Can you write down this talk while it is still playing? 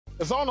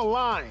It's on the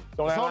line. It's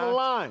on the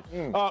line.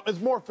 It's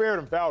more fair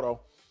than foul, though.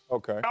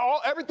 Okay.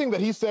 Everything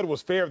that he said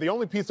was fair. The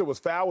only piece that was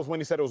foul was when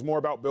he said it was more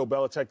about Bill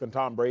Belichick than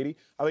Tom Brady.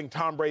 I think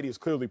Tom Brady has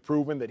clearly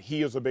proven that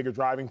he is a bigger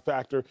driving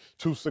factor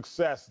to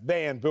success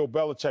than Bill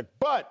Belichick.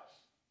 But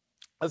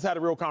let's have a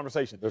real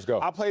conversation. Let's go.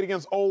 I played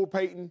against old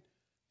Peyton,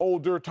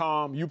 older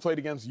Tom. You played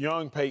against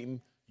young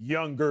Peyton,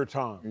 younger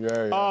Tom.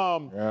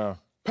 Yeah.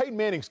 Peyton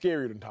Manning's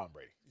scarier than Tom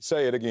Brady.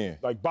 Say it again.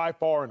 Like, by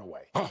far and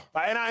away.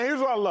 Here's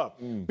what I love.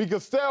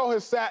 Because Stell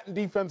has sat in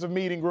defensive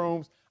meeting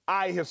rooms.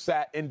 I have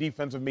sat in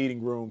defensive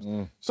meeting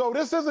rooms. So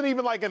this isn't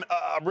even like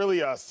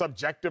really a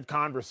subjective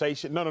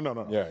conversation.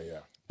 No. Yeah.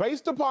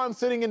 Based upon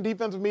sitting in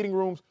defensive meeting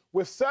rooms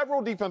with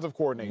several defensive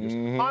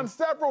coordinators on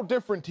several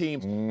different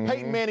teams,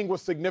 Peyton Manning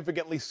was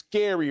significantly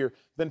scarier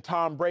than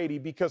Tom Brady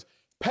because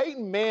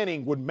Peyton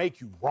Manning would make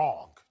you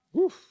wrong.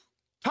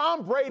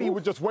 Tom Brady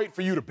would just wait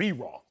for you to be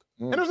wrong.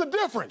 And there's a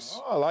difference.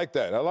 Oh, I like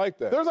that.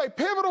 There's a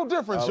pivotal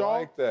difference, y'all. I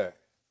like that.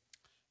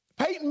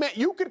 Peyton Manning,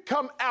 you could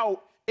come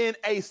out in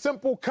a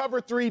simple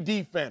cover 3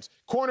 defense.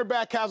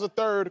 Cornerback has a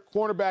third,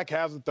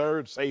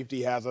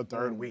 safety has a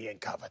third. We in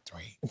cover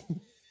 3.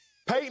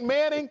 Peyton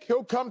Manning,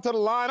 he'll come to the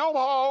line,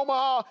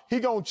 Omaha.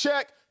 He gonna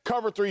check,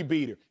 cover 3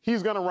 beater.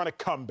 He's gonna run a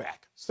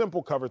comeback,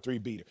 simple cover 3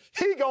 beater.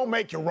 He gonna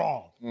make you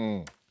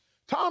wrong.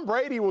 Tom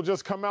Brady will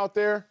just come out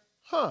there,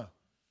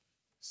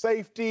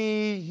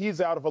 safety, he's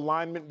out of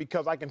alignment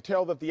because I can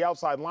tell that the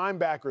outside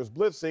linebacker is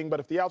blitzing, but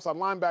if the outside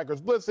linebacker is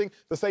blitzing,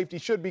 the safety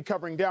should be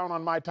covering down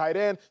on my tight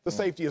end. The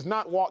safety is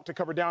not walked to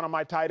cover down on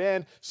my tight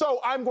end, so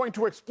I'm going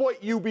to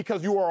exploit you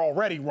because you are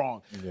already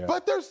wrong.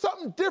 But there's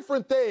something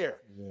different there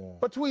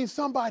between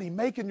somebody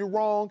making you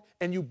wrong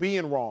and you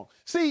being wrong.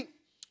 See,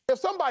 if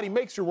somebody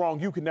makes you wrong,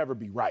 you can never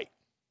be right.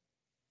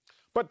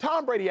 But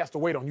Tom Brady has to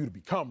wait on you to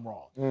become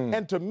wrong.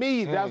 And to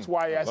me, that's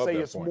why I say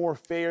it's more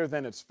fair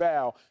than it's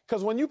foul.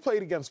 Because when you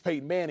played against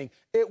Peyton Manning,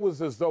 it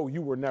was as though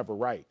you were never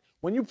right.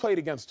 When you played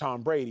against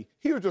Tom Brady,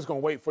 he was just going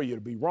to wait for you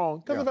to be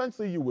wrong, because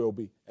eventually you will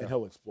be, and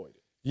he'll exploit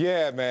it.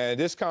 Yeah, man,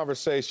 this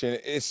conversation,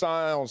 it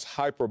sounds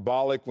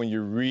hyperbolic when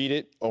you read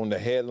it on the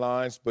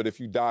headlines, but if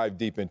you dive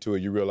deep into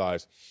it, you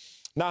realize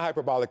not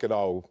hyperbolic at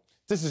all.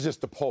 This is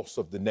just the pulse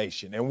of the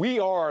nation, and we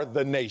are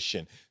the nation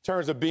in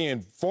terms of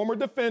being former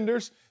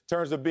defenders, in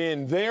terms of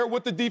being there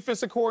with the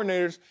defensive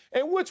coordinators,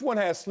 and which one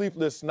has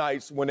sleepless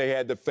nights when they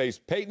had to face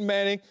Peyton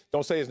Manning,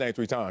 don't say his name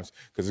 3 times,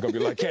 because it's going to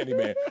be like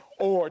Candyman,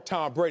 or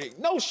Tom Brady.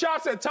 No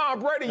shots at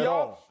Tom Brady,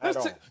 y'all.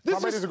 Tom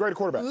Brady's a great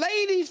quarterback.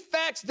 Lay these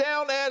facts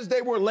down as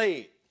they were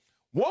laid.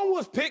 One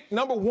was pick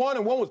number 1,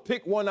 and one was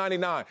pick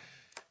 199.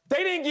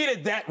 They didn't get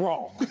it that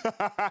wrong.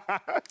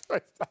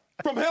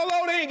 From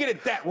hello, they didn't get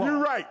it that wrong.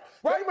 You're right.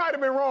 They might have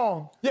been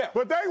wrong. Yeah.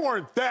 But they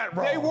weren't that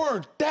wrong. They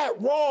weren't that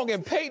wrong.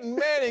 And Peyton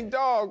Manning,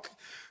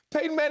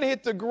 Peyton Manning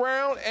hit the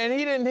ground, and he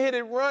didn't hit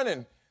it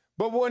running.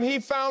 But when he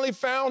finally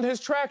found his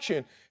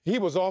traction, he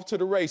was off to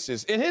the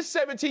races. In his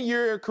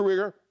 17-year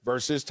career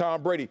versus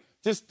Tom Brady,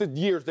 just the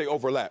years they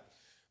overlap,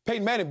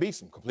 Peyton Manning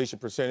beats him. Completion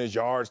percentage,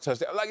 yards,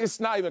 touchdown. Like, it's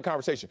not even a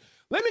conversation.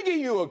 Let me give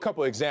you a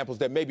couple of examples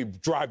that maybe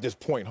drive this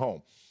point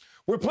home.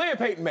 We're playing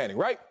Peyton Manning,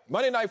 right?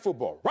 Monday Night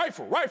Football.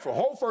 Rifle,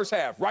 whole first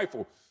half,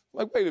 rifle.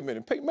 Like, wait a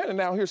minute, Peyton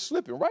Manning out here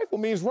slipping. Rifle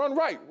means run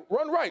right.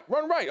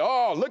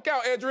 Oh, look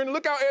out,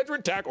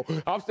 Edrin, tackle.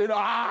 I'm saying,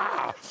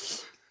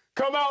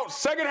 Come out,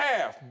 second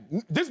half.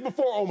 This is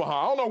before Omaha.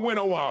 I don't know when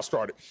Omaha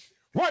started.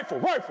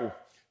 Rifle.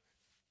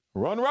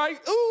 Run right.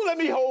 Ooh, let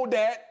me hold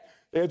that.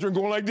 Edrin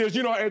going like this.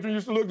 You know how Edrin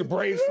used to look, the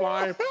braids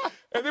flying.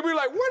 And then we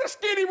like, where the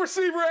skinny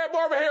receiver at,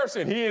 Marvin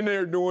Harrison? He in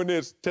there doing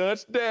this.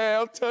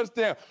 Touchdown.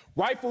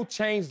 Rifle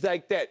changed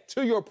like that.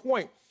 To your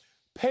point,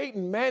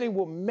 Peyton Manning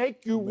will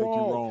make you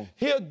wrong.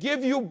 He'll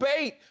give you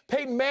bait.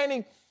 Peyton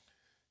Manning,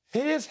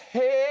 his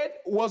head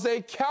was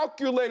a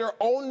calculator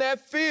on that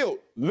field,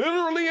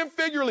 literally and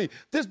figuratively.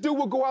 This dude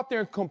will go out there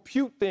and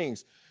compute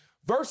things.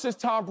 Versus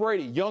Tom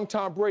Brady, young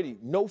Tom Brady,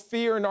 no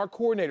fear in our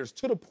coordinators,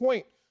 to the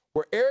point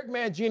where Eric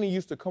Mangini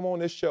used to come on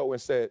this show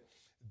and said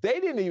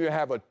they didn't even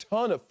have a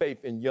ton of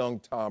faith in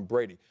young Tom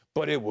Brady,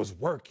 but it was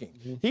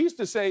working. He used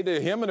to say to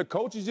him and the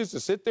coaches used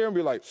to sit there and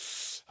be like,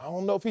 I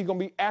don't know if he's going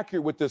to be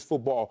accurate with this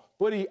football,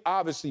 but he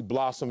obviously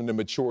blossomed and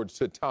matured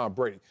to Tom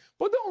Brady.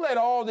 But don't let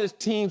all this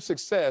team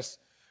success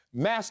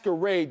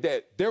masquerade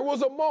that there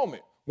was a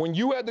moment when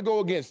you had to go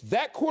against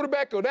that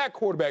quarterback or that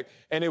quarterback,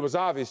 and it was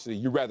obviously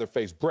you'd rather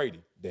face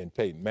Brady than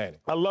Peyton Manning.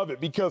 I love it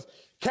because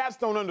cats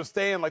don't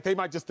understand. Like, they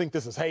might just think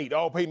this is hate.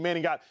 Oh, Peyton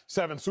Manning got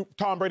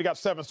Tom Brady got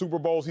 7 Super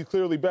Bowls. He's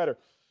clearly better.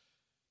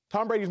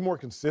 Tom Brady's more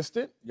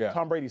consistent. Yeah.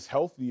 Tom Brady's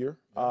healthier.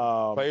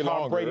 Tom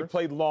Brady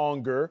played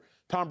longer.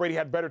 Tom Brady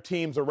had better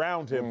teams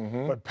around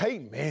him. But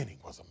Peyton Manning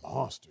was a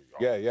monster,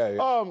 y'all. Yeah.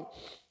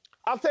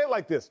 I'll say it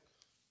like this.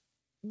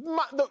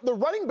 The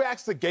running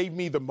backs that gave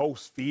me the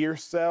most fear,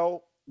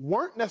 Sel,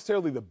 weren't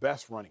necessarily the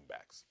best running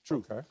backs.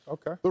 True.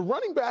 Okay. The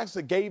running backs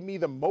that gave me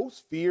the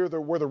most fear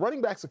were the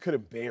running backs that could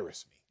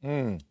embarrass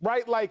me.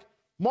 Right? Like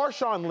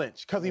Marshawn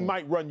Lynch, because he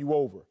might run you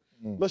over.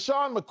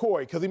 LaShawn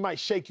McCoy, because he might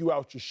shake you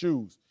out your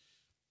shoes.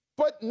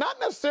 But not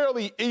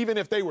necessarily even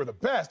if they were the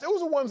best. It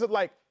was the ones that,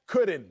 like,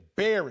 could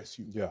embarrass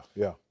you.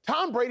 Yeah.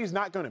 Tom Brady's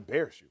not going to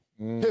embarrass you.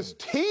 His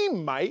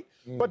team might,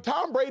 but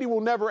Tom Brady will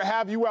never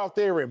have you out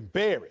there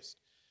embarrassed.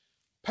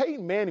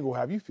 Peyton Manning will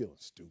have you feeling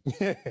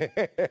stupid.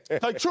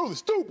 Like, truly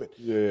stupid.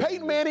 Yeah.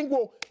 Peyton Manning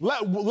will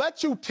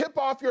let you tip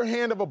off your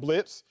hand of a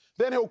blitz,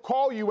 then he'll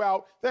call you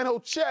out, then he'll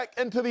check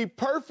into the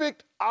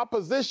perfect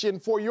opposition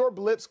for your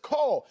blitz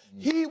call.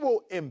 He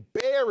will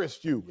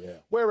embarrass you. Yeah.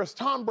 Whereas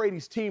Tom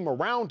Brady's team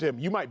around him,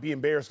 you might be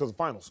embarrassed because of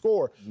the final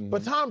score,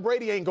 but Tom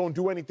Brady ain't going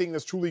to do anything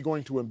that's truly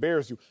going to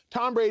embarrass you.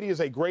 Tom Brady is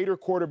a greater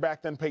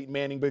quarterback than Peyton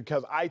Manning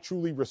because I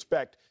truly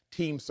respect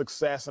team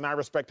success, and I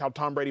respect how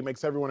Tom Brady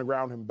makes everyone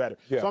around him better.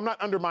 Yeah. So I'm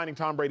not undermining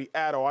Tom Brady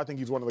at all. I think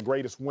he's one of the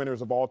greatest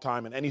winners of all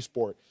time in any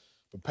sport.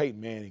 But Peyton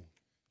Manning,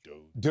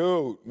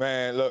 Dude,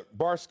 man, look,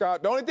 Bart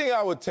Scott, the only thing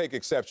I would take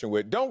exception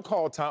with, don't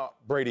call Tom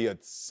Brady a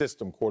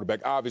system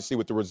quarterback, obviously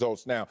with the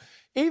results now.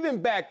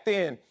 Even back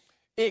then,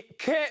 it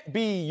can't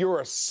be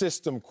you're a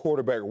system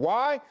quarterback.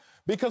 Why?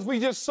 Because we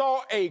just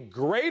saw a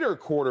greater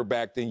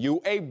quarterback than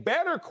you, a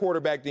better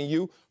quarterback than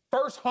you,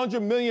 first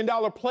 $100 million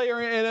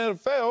player in the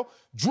NFL,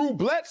 Drew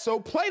Bledsoe,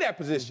 play that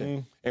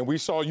position. And we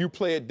saw you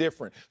play it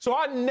different. So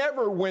I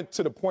never went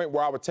to the point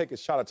where I would take a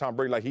shot at Tom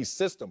Brady like he's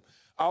system.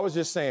 I was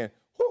just saying,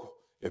 whew,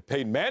 if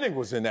Peyton Manning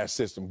was in that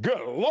system, good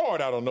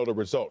Lord, I don't know the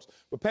results.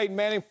 But Peyton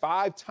Manning,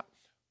 five-time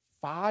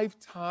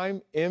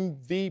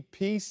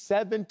MVP,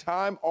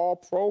 7-time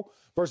All-Pro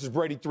versus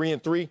Brady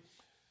 3-3.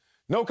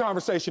 No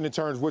conversation in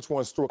terms of which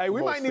one's struck. Hey,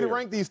 we might need to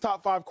rank these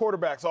top 5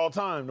 quarterbacks all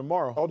time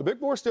tomorrow. Oh, the big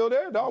board's still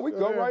there, dog. We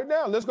can go right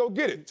now. Let's go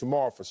get it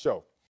tomorrow for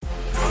sure.